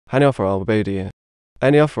Peniophora albobadia.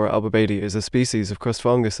 Peniophora albobadia is a species of crust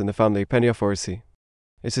fungus in the family Peniophораceae.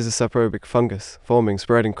 It is a saprobic fungus, forming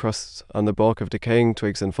spreading crusts on the bulk of decaying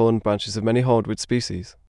twigs and fallen branches of many hardwood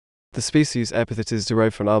species. The species epithet is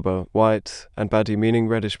derived from albo, white, and badi, meaning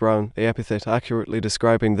reddish-brown, the epithet accurately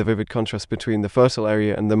describing the vivid contrast between the fertile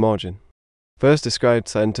area and the margin. First described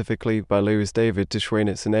scientifically by Lewis David de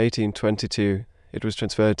Schweinitz in 1822, it was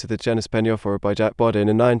transferred to the genus Peniophora by Jacques Boidin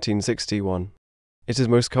in 1961. It is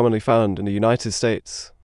most commonly found in the United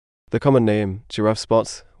States. The common name, Giraffe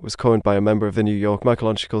Spots, was coined by a member of the York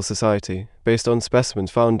Mycological Society, based on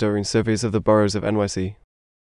specimens found during surveys of the boroughs of NYC.